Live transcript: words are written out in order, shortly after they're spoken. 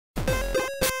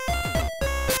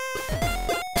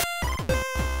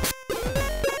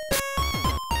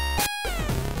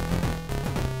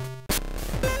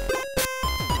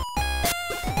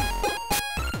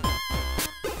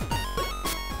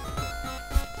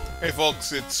Hey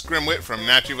folks, it's Grimwit from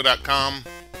NatGevo.com.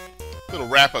 Little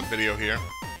wrap-up video here.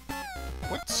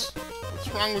 What's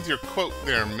wrong with your quote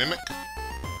there, Mimic?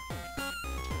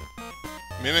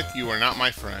 Mimic, you are not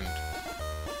my friend.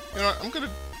 You know what, give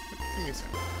me a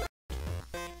second.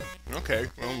 Okay,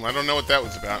 well, I don't know what that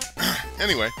was about.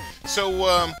 Anyway, so,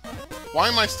 why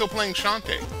am I still playing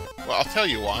Shantae? Well, I'll tell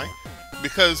you why.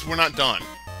 Because we're not done.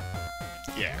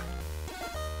 Yeah.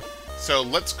 So,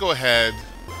 let's go ahead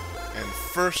and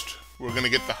first, we're gonna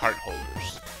get the heart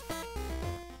holders.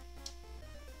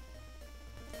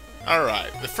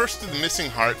 Alright, the first of the missing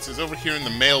hearts is over here in the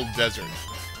Male Desert.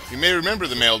 You may remember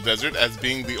the Male Desert as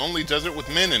being the only desert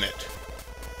with men in it.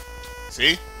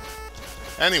 See?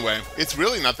 Anyway, it's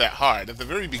really not that hard. At the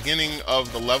very beginning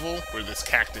of the level, where this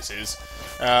cactus is,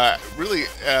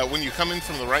 when you come in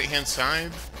from the right-hand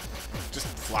side, just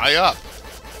fly up.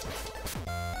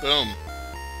 Boom.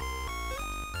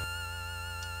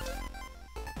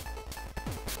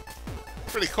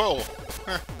 Pretty cool.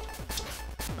 Huh.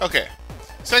 Okay.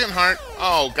 Second heart.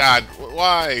 Oh, God.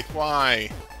 Why?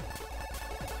 Why?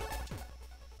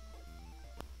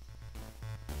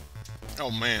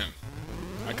 Oh, man.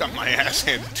 I got my ass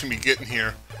handed to me getting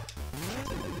here.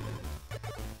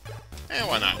 Eh,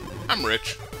 why not? I'm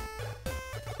rich.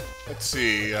 Let's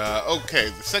see. Okay,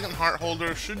 the second heart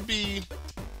holder should be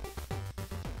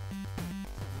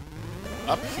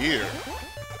up here.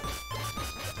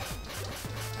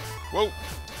 Whoa.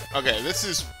 Okay, this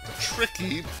is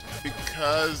tricky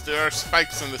because there are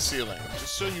spikes in the ceiling,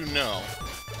 just so you know.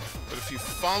 But if you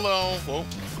follow... Whoa.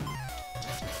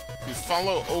 If you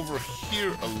follow over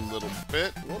here a little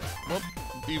bit... Whoop, whoop.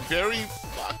 Be very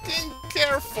fucking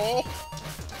careful.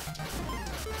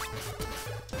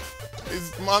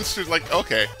 These monsters, like,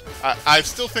 okay. I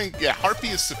still think, yeah, Harpy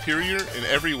is superior in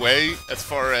every way as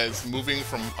far as moving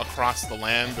from across the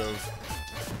land of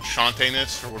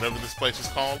Shantae-ness, or whatever this place is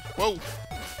called. Whoa!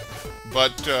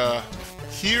 But,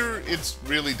 here, it's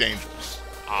really dangerous.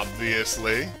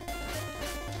 Obviously.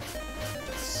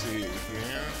 Let's see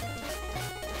here.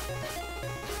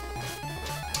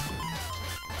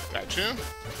 Gotcha.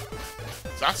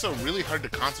 It's also really hard to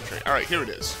concentrate. Alright, here it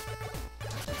is.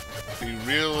 Be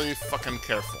really fucking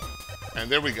careful. And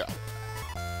there we go.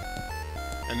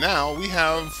 And now, we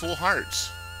have full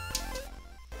hearts.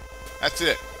 That's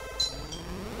it.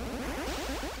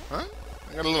 Huh?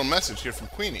 I got a little message here from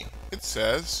Queenie. It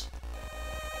says,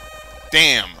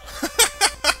 "Damn."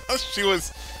 She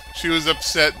was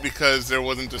upset because there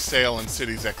wasn't a sale in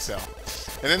Cities XL.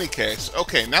 In any case,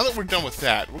 okay, now that we're done with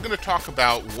that, we're going to talk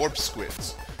about warp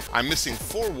squids. I'm missing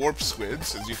 4 warp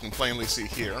squids, as you can plainly see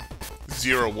here.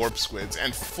 0 warp squids,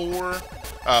 and 4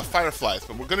 fireflies,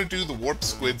 but we're going to do the warp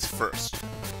squids first.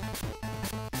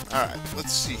 Alright,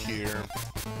 let's see here.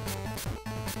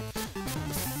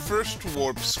 First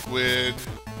warp squid.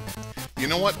 You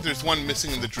know what? There's one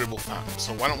missing in the dribble fountain,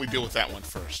 so why don't we deal with that one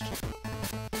first?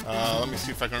 Let me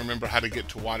see if I can remember how to get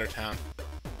to Watertown.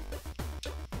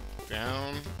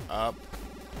 Down, up,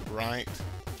 right,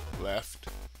 left,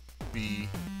 B,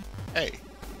 A.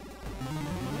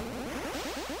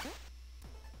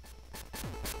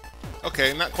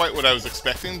 Okay, not quite what I was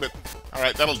expecting, but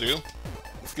alright, that'll do.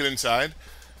 Let's get inside.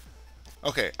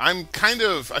 Okay, I kind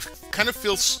of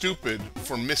feel stupid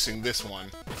for missing this one.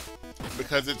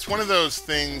 Because it's one of those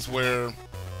things where...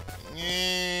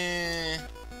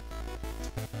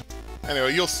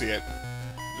 Anyway, you'll see it.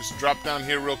 Just drop down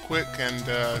here real quick, and,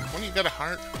 when you got a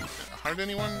heart? A heart,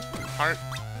 anyone? Heart?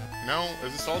 No?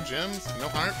 Is this all gems? No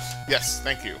hearts? Yes,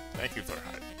 thank you. Thank you for a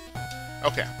heart.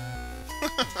 Okay.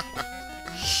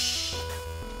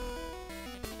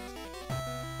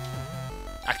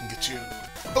 I can get you.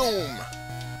 Boom!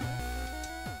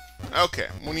 Okay,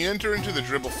 when you enter into the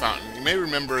dribble fountain, you may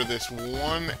remember this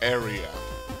one area.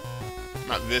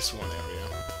 Not this one area.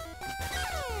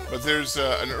 But there's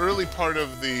an early part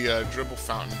of the dribble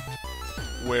fountain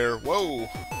where... Whoa!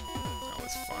 That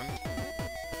was fun.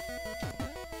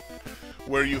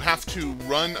 Where you have to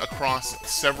run across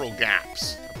several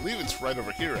gaps. I believe it's right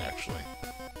over here, actually.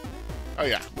 Oh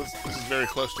yeah, this is very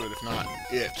close to it, if not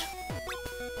it.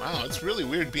 Wow, it's really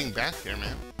weird being back here,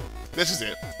 man. This is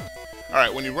it.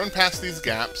 Alright, when you run past these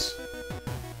gaps,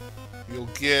 you'll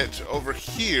get over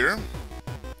here,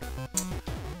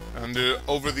 and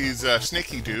over these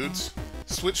snaky dudes,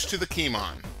 switch to the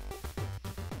Keymon.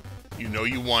 You know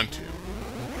you want to.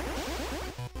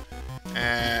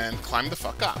 And climb the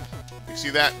fuck up. You see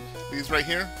that? These right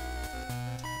here?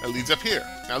 That leads up here.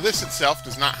 Now this itself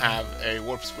does not have a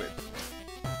warp squid.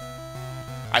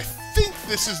 I think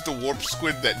this is the warp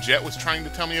squid that Jet was trying to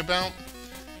tell me about.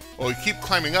 Well, we keep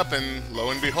climbing up, and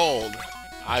lo and behold,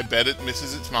 I bet it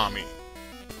misses its mommy.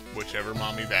 Whichever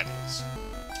mommy that is.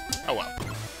 Oh well.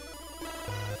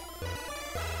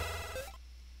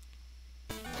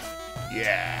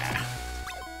 Yeah.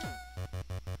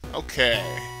 Okay.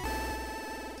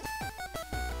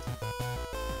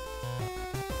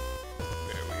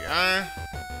 There we are.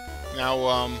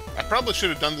 Now, I probably should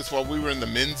have done this while we were in the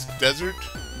Minsk Desert,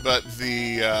 but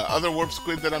the other warp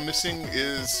squid that I'm missing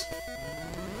is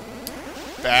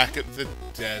back at the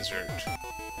desert.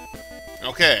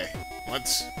 Okay,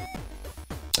 let's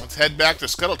head back to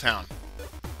Scuttletown.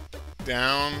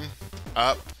 Down,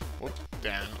 up, whoop,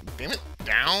 down, damn it,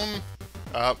 down,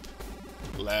 up,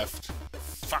 left,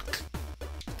 fuck,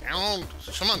 down,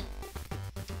 come on.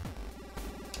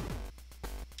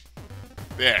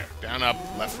 There, down, up,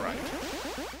 left, right.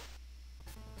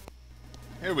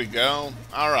 Here we go.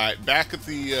 Alright, back at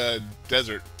the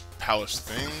desert palace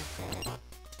thing.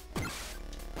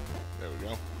 There we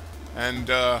go. And,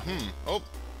 oh,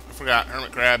 I forgot,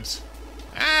 hermit crabs.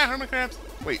 Ah, hermit crabs.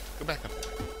 Wait, go back up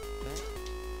there.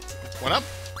 One up?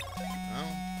 No.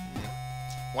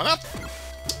 One up?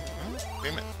 Oh,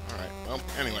 damn it. Alright, well,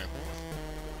 anyway.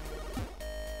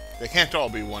 They can't all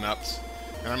be one-ups.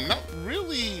 And I'm not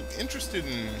really interested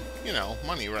in, you know,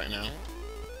 money right now.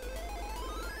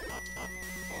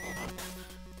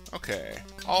 Okay,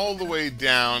 all the way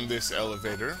down this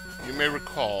elevator, you may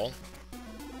recall,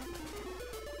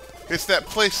 it's that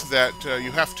place that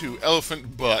you have to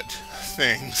elephant butt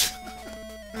things.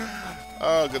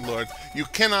 Oh, good lord. You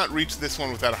cannot reach this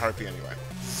one without a harpy anyway.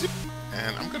 Zip.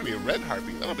 And I'm going to be a red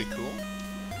harpy. That'll be cool.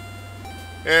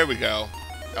 There we go.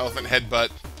 Elephant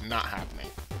headbutt, not happening.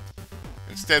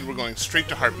 Instead, we're going straight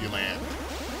to Harpy Land.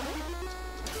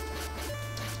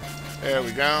 There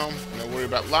we go. No worry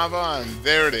about lava, and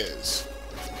there it is.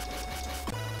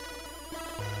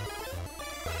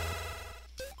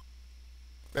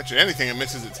 Bet you anything it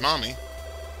misses its mommy.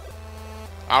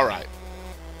 Alright.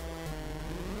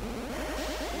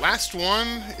 Last one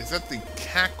is at the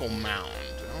Cackle Mound.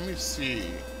 Let me see.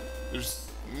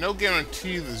 There's no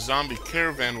guarantee the zombie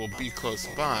caravan will be close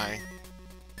by.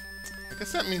 I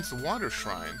guess that means the water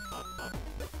shrine.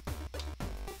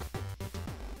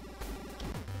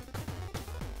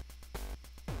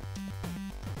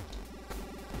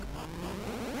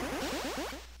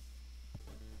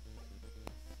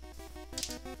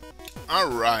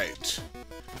 Alright.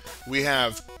 We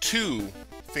have two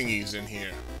thingies in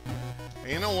here.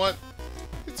 And you know what?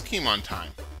 It's Keemon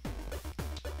time.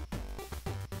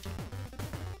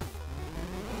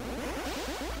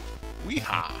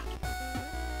 Weehaw.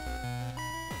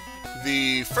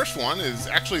 The first one is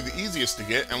actually the easiest to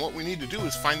get, and what we need to do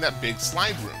is find that big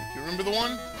slide room. You remember the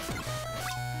one?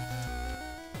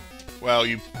 Well,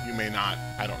 you may not.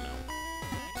 I don't know.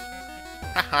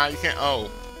 Haha, you can't.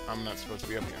 Oh, I'm not supposed to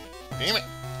be up here. Damn it!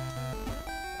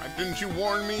 Why didn't you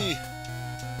warn me?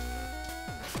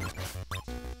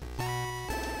 There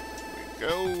we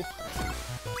go.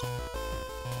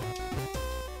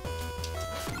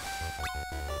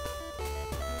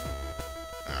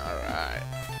 Alright.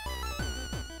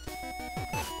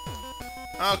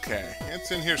 Okay, it's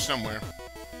in here somewhere.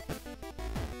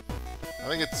 I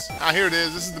think it's... Ah, here it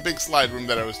is. This is the big slide room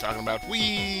that I was talking about.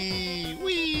 Whee!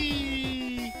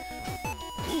 Whee!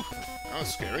 Ooh, that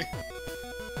was scary.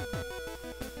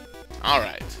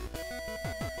 Alright.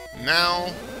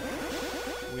 Now,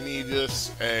 we need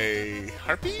just a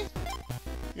harpy?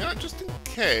 You know, just in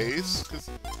case, because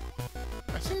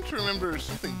I seem to remember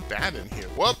something bad in here.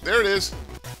 Well, there it is.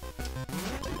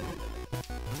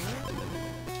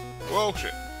 Whoa,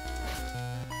 shit.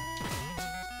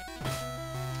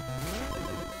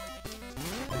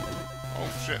 Oh,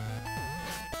 shit.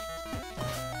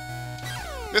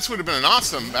 This would have been an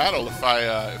awesome battle if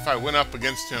I went up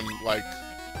against him, like,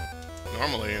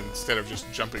 normally instead of just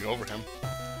jumping over him.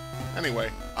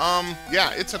 Anyway,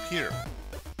 yeah, it's up here.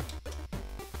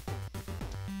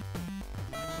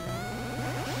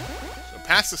 So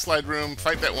past the slide room,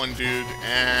 fight that one dude,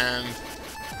 and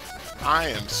I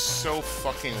am so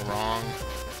fucking wrong.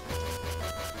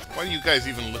 Why do you guys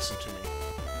even listen to me?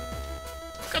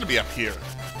 It's gotta be up here.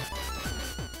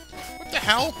 What the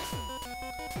hell?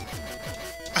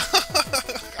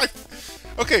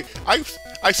 Okay,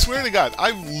 I swear to God,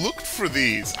 I've looked for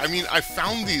these. I mean, I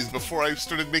found these before I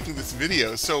started making this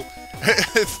video, so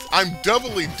I'm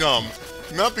doubly dumb.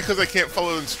 Not because I can't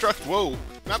follow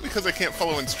not because I can't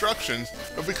follow instructions,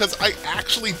 but because I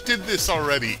actually did this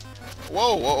already.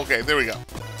 Whoa, okay, there we go.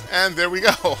 And there we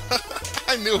go.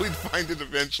 I knew we'd find it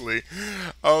eventually.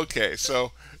 Okay,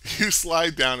 so you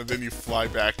slide down and then you fly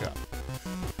back up.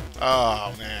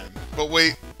 Oh, man. But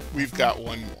wait, we've got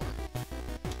one more.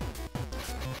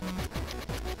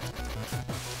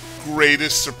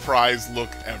 greatest surprise look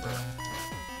ever.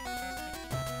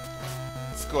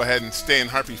 Let's go ahead and stay in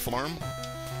Harpy form.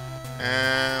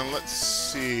 And let's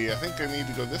see. I think I need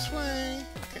to go this way.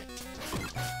 Okay.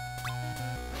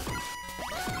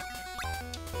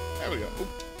 There we go.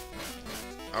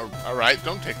 Alright,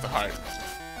 don't take the heart.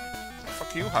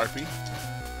 Fuck you, Harpy.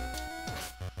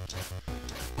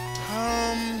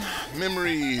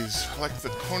 Memories, like the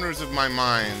corners of my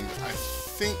mind. I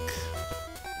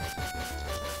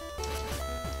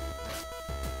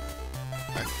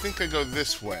think I go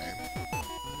this way.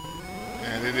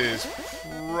 And it is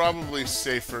probably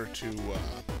safer to,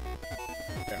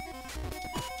 there.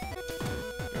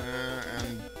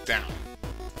 And down.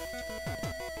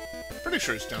 Pretty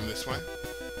sure it's down this way.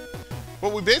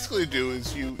 What we basically do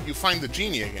is you find the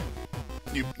genie again.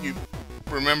 You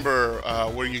remember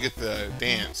where you get the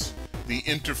dance. The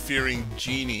interfering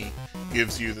genie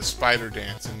gives you the spider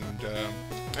dance. And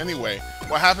anyway,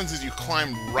 what happens is you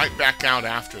climb right back out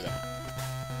after that.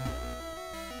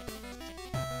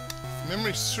 If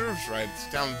memory serves right, it's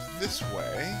down this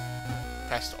way,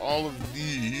 past all of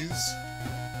these.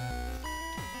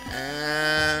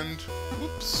 And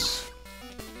whoops.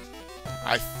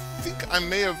 I think I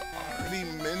may have already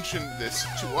mentioned this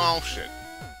too. Oh shit.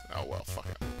 Oh well, fuck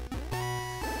it.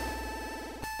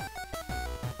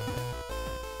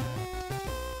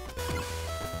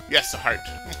 Yes, a heart.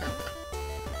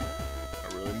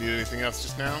 I really need anything else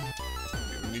just now?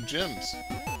 I need gems.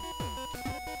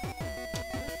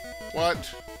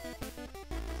 What?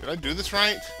 Did I do this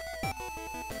right?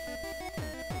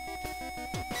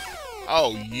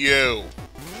 Oh, you.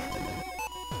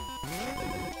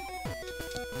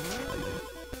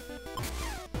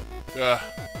 Ugh.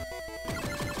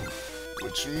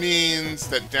 Which means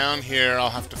that down here I'll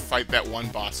have to fight that one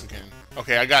boss again.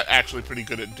 Okay, I got actually pretty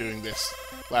good at doing this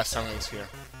last time I was here.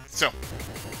 So,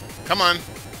 come on.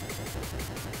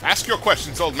 Ask your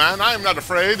questions, old man. I am not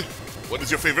afraid. What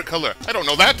is your favorite color? I don't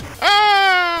know that.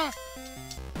 Ah!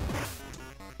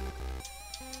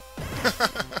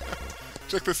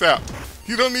 Check this out.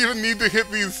 You don't even need to hit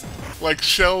these, like,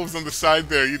 shelves on the side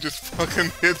there. You just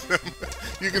fucking hit them.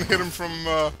 You can hit them from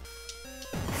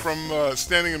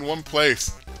standing in one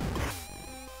place.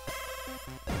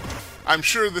 I'm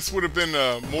sure this would have been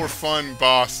a more fun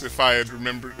boss if I had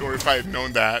remembered, or if I had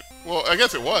known that. Well, I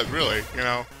guess it was, really, you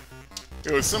know.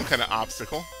 It was some kind of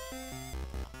obstacle.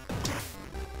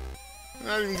 I'm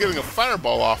not even getting a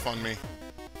fireball off on me.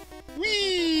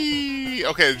 Whee!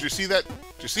 Okay, did you see that?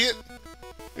 Did you see it?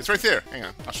 It's right there. Hang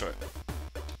on, I'll show it.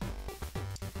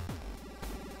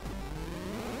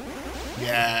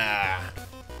 Yeah!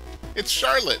 It's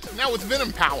Charlotte, now with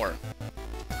Venom power!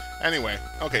 Anyway,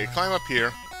 okay, climb up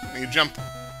here. And you jump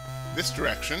this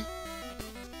direction.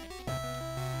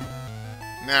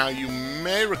 Now, you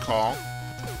may recall...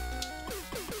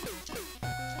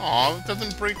 Aw, it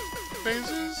doesn't break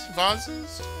vases?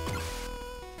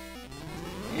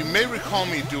 You may recall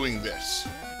me doing this.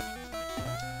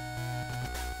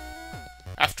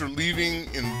 After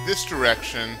leaving in this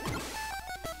direction...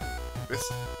 This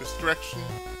direction?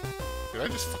 Did I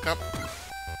just fuck up?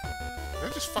 Did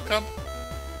I just fuck up?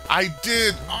 I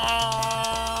did!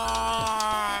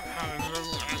 Ah,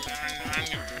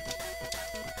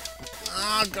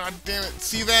 god damn it.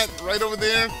 See that? Right over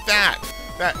there? That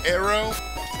arrow?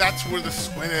 That's where the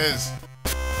squid is.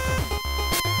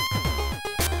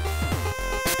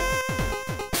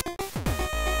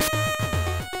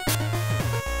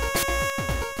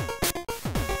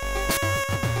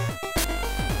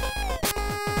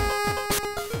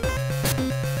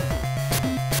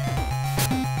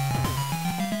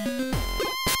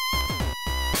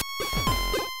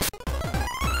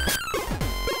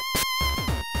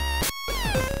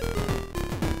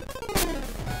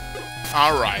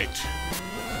 Alright.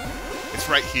 It's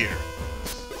right here.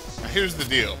 Now here's the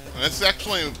deal. And this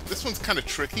one's kind of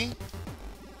tricky.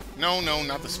 No,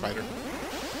 not the spider.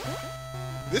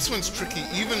 This one's tricky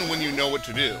even when you know what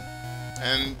to do.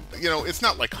 And, you know, it's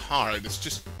not like hard, it's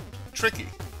just tricky.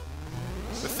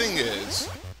 The thing is,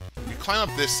 if you climb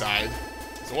up this side,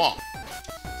 there's a wall.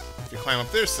 If you climb up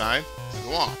this side, there's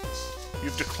a wall. You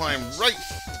have to climb right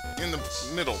in the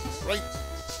middle. Right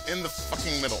in the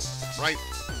fucking middle. Right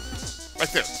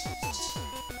there.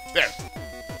 There.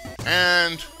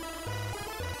 And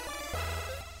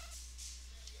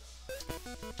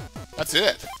that's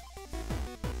it.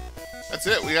 That's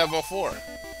it. We have all four.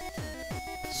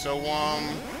 So, I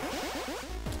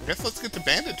guess let's get to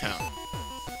Bandit Town.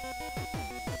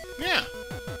 Yeah.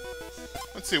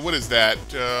 Let's see, what is that?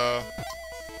 There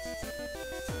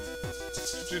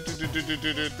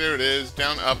it is.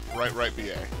 Down, up, right,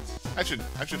 BA. I should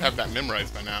have that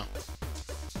memorized by now.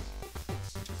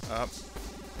 up,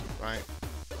 right,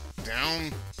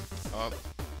 down, up,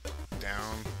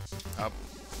 down, up,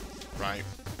 right,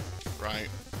 right,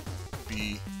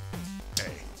 B, A.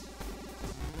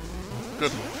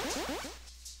 Good one.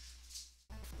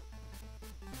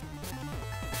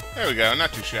 There we go,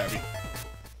 not too shabby.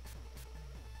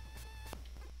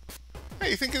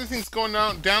 Hey, you think anything's going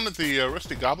down at the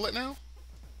Rusty Goblet now?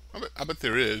 I bet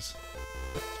there is.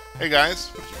 Hey guys,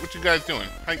 what you guys doing?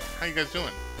 How you guys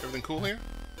doing? Everything cool here?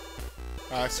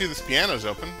 I see this piano's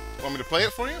open. Want me to play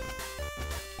it for you?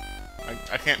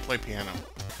 I can't play piano.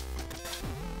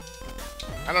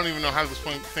 I don't even know how this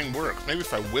thing works. Maybe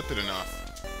if I whip it enough.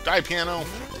 Die, piano!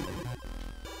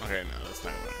 Okay, no, that's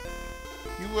not gonna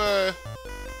happen.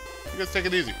 You guys take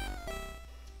it easy.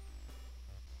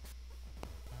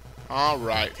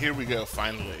 Alright, here we go,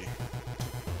 finally.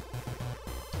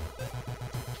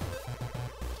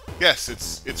 Yes,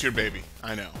 it's your baby.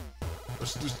 I know.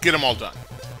 Let's just get them all done.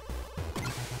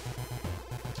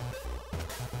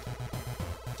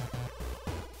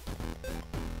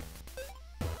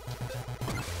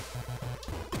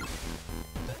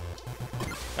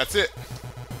 That's it.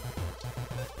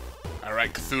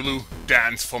 Alright, Cthulhu,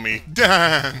 dance for me.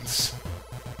 Dance!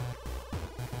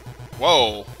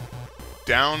 Whoa.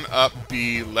 Down, up,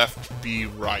 B, left, B,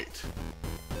 right.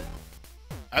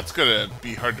 That's gonna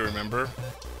be hard to remember.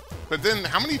 But then,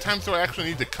 how many times do I actually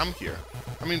need to come here?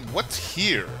 I mean, what's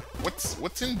here?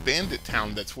 What's in Bandit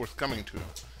Town that's worth coming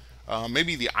to?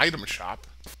 Maybe the item shop.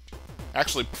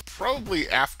 Actually, probably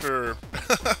after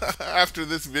after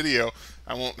this video,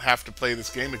 I won't have to play this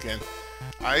game again.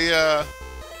 I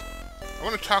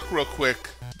want to talk real quick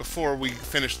before we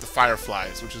finish the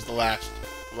Fireflies, which is the last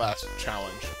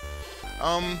challenge.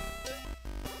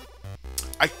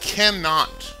 I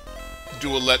cannot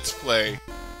do a Let's Play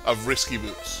of Risky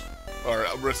Boots, or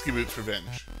Risky Boots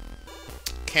Revenge.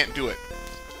 Can't do it.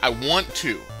 I want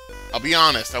to. I'll be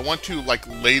honest, I want to, like,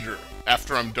 later,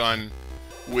 after I'm done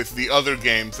with the other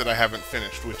games that I haven't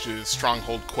finished, which is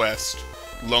Stronghold Quest,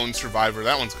 Lone Survivor.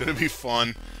 That one's gonna be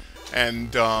fun.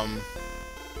 And,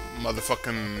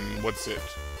 motherfucking, what's it?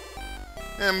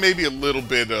 And maybe a little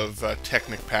bit of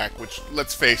Technic Pack, which,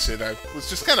 let's face it, I was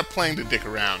just kind of playing to dick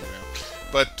around, you know.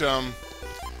 But,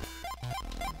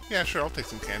 yeah, sure, I'll take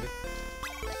some candy.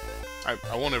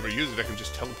 I won't ever use it, I can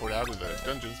just teleport out of the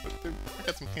dungeons, but I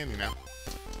got some candy now.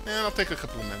 And I'll take a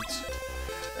couple of minutes.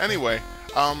 Anyway,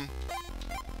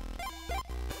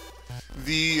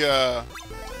 the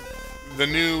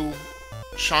new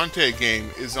Shantae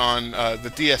game is on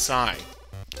the DSi.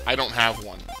 I don't have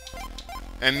one.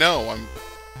 And no,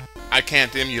 I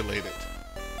can't emulate it.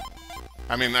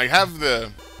 I mean, I got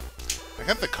the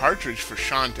cartridge for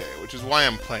Shantae, which is why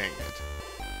I'm playing it.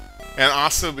 And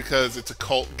also because it's a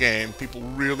cult game, people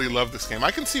really love this game.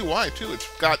 I can see why, too. It's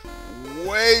got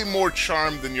way more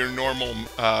charm than your normal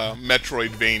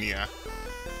Metroidvania.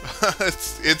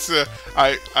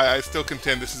 I still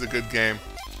contend this is a good game.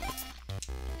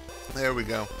 There we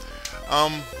go.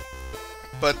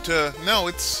 But no,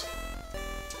 it's,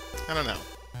 I don't know.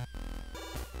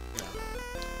 No.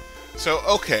 So,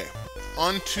 okay,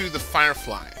 on to the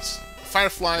Fireflies.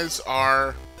 Fireflies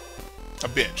are a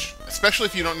bitch, especially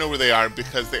if you don't know where they are,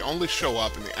 because they only show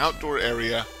up in the outdoor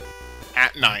area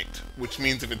at night, which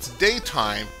means if it's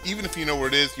daytime, even if you know where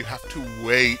it is, you have to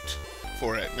wait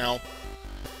for it. Now,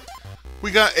 we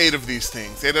got 8 of these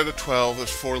things, 8 out of 12, there's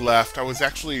 4 left. I was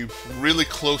actually really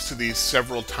close to these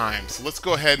several times, so let's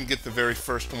go ahead and get the very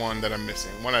first one that I'm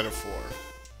missing, 1 out of 4.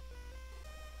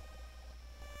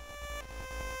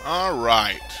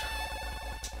 Alright.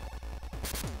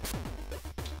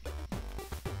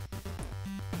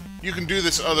 You can do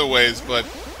this other ways, but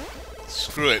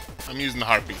screw it. I'm using the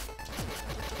Harpy.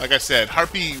 Like I said,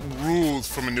 Harpy rules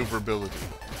for maneuverability.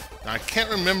 Now, I can't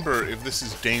remember if this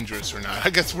is dangerous or not. I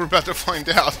guess we're about to find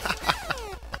out.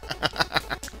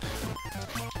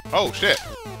 Oh, shit.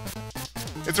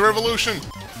 It's a revolution!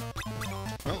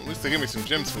 Well, at least they give me some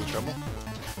gems for the trouble.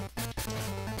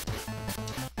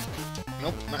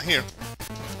 Nope, not here.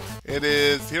 It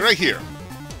is here, right here.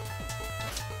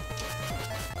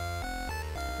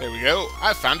 There we go.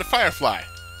 I found a Firefly.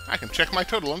 I can check my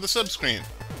total on the subscreen.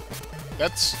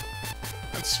 That's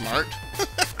smart.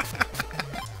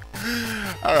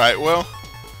 Alright, well,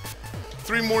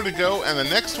 3 more to go, and the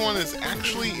next one is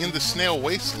actually in the Snail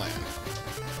Wasteland.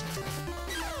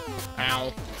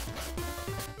 Ow.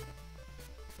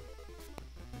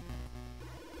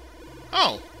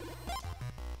 Oh.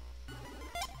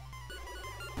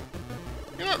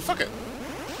 You know what? Fuck it.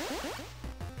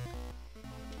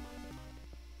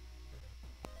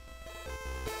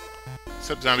 What's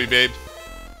up, zombie babe?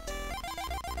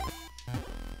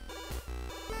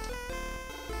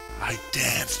 I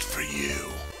danced for you.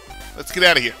 Let's get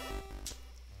out of here.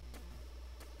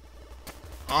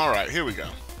 Alright, here we go.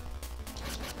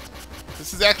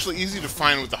 This is actually easy to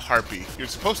find with the harpy. You're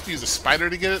supposed to use a spider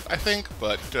to get it, I think,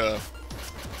 but,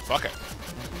 fuck it.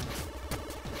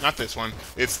 Not this one.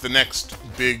 It's the next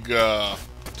big,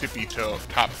 tippy toe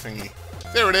top thingy.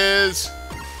 There it is!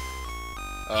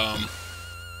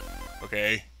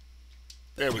 Okay.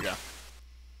 There we go.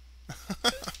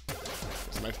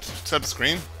 Is my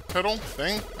sub-screen pedal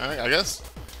thing, I guess?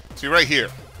 See, right here.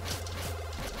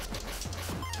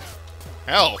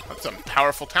 Hell, that's some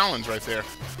powerful talons right there.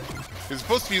 You're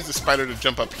supposed to use the spider to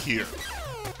jump up here.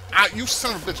 Ah, you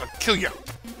son of a bitch, I'll kill you!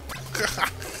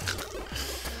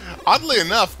 Oddly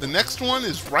enough, the next one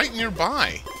is right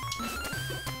nearby.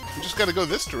 You just gotta go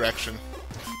this direction.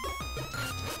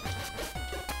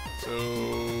 So...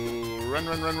 run,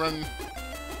 run, run, run.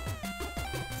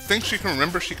 Think she can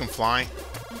remember she can fly?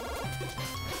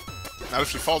 Not if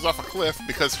she falls off a cliff,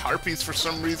 because harpies for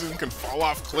some reason can fall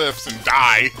off cliffs and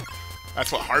die.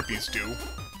 That's what harpies do.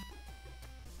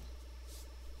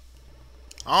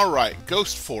 Alright,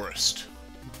 Ghost Forest.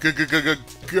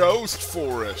 Ghost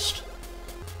Forest.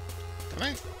 Can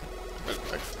I?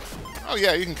 Oh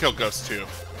yeah, you can kill ghosts too.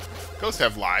 Ghosts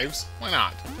have lives. Why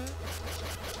not?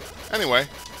 Anyway,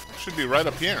 should be right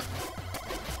up here.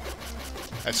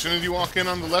 As soon as you walk in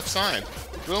on the left side.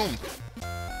 Boom.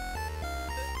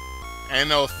 Ain't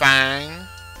no thing.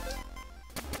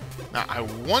 Now, I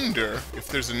wonder if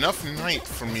there's enough night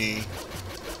for me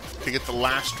to get the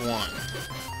last one.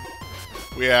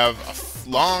 We have a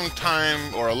long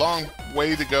time, or a long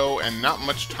way to go, and not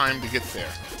much time to get there.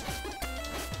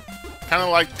 Kind of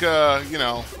like, you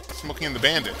know, Smokey and the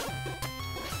Bandit.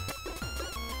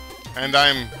 And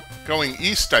I'm going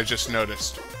east, I just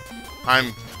noticed.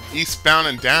 I'm eastbound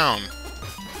and down.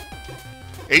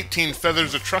 18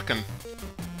 feathers a-truckin'.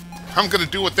 I'm gonna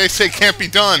do what they say can't be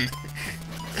done.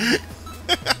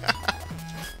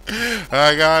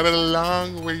 I got a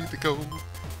long way to go,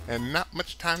 and not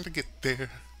much time to get there.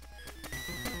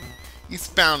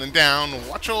 Eastbound and down,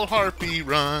 watch old Harpy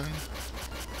run.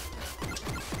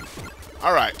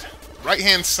 Alright,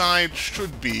 right-hand side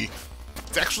should be...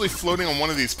 It's actually floating on one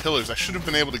of these pillars. I should have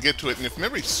been able to get to it, and if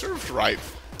memory served right,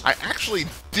 I actually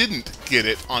didn't get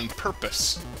it on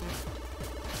purpose.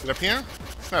 Is it up here?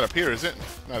 It's not up here, is it?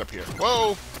 Not up here.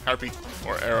 Whoa! Harpy.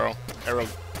 Or arrow.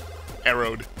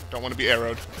 Arrowed. Don't want to be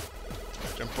arrowed.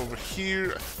 Jump over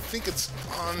here. I think it's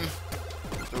on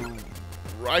the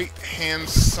right-hand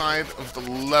side of the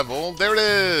level. There it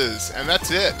is! And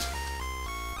that's it.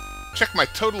 Check my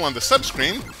total on the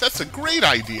subscreen. That's a great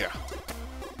idea.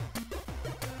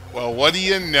 Well, what do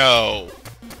you know?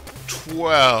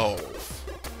 12.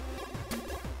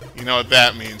 You know what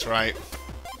that means, right?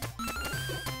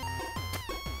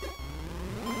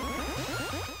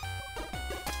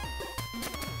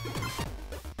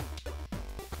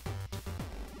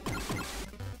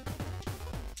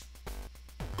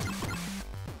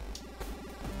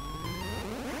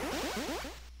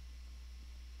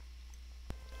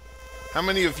 How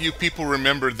many of you people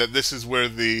remembered that this is where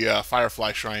the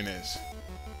Firefly Shrine is?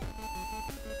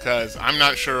 Because I'm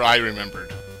not sure I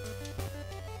remembered.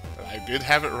 But I did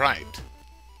have it right.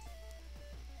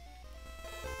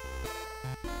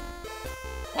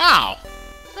 Wow!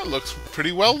 That looks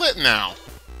pretty well lit now.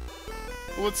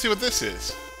 Well, let's see what this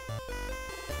is.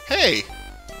 Hey!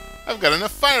 I've got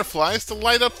enough fireflies to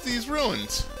light up these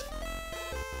ruins.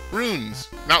 Runes.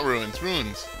 Not ruins,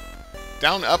 runes.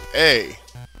 Down up A.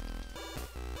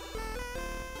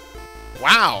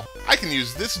 Wow! I can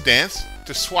use this dance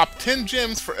to swap 10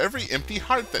 gems for every empty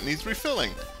heart that needs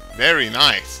refilling. Very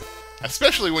nice.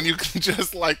 Especially when you can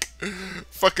just, like,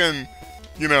 fucking,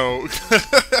 you know,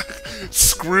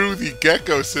 screw the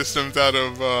gecko systems out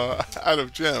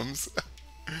of gems.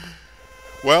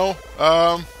 Well,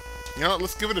 you know what,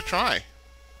 let's give it a try.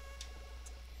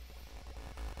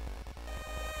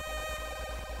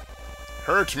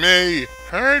 Hurt me!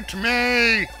 Hurt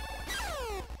me!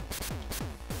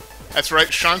 That's right,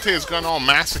 Shantae has gone all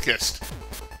masochist.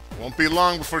 Won't be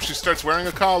long before she starts wearing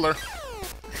a collar.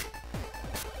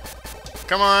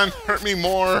 Come on, hurt me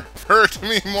more! Hurt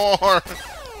me more!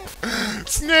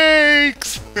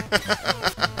 Snakes! What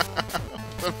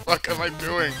the fuck am I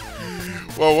doing?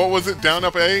 Well, what was it? Down,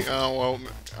 up, A? Oh, well,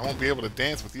 I won't be able to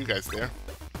dance with you guys there.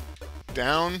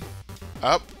 Down,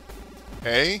 up,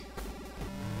 A.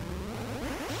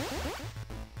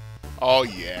 Oh,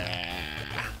 yeah.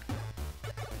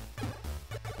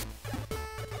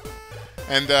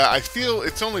 And I feel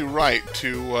it's only right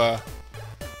to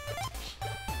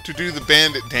do the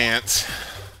bandit dance.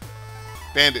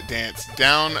 Bandit dance.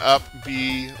 Down, up,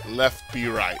 B, left, B,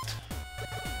 right.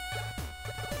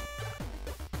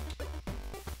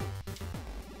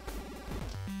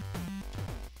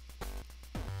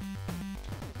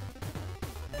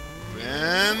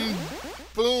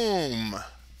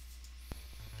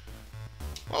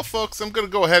 Well, folks, I'm going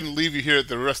to go ahead and leave you here at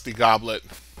the Rusty Goblet.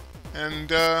 And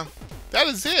that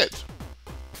is it.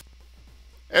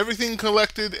 Everything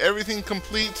collected, everything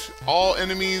complete, all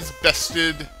enemies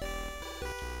bested.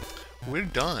 We're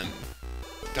done.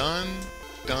 Done.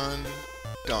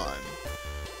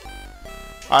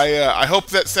 I hope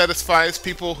that satisfies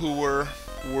people who were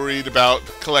worried about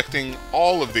collecting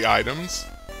all of the items.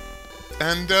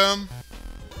 And,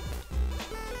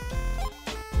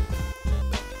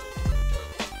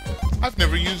 I've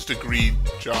never used a greed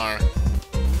jar.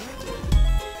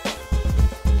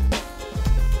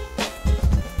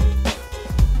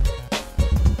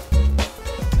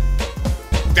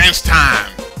 Dance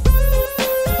time!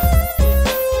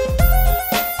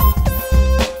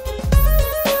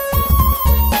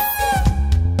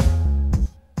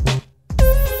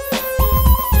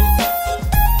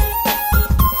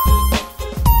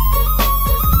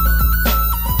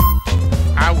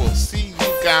 I will see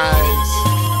you guys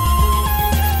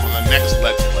on the next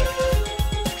Let's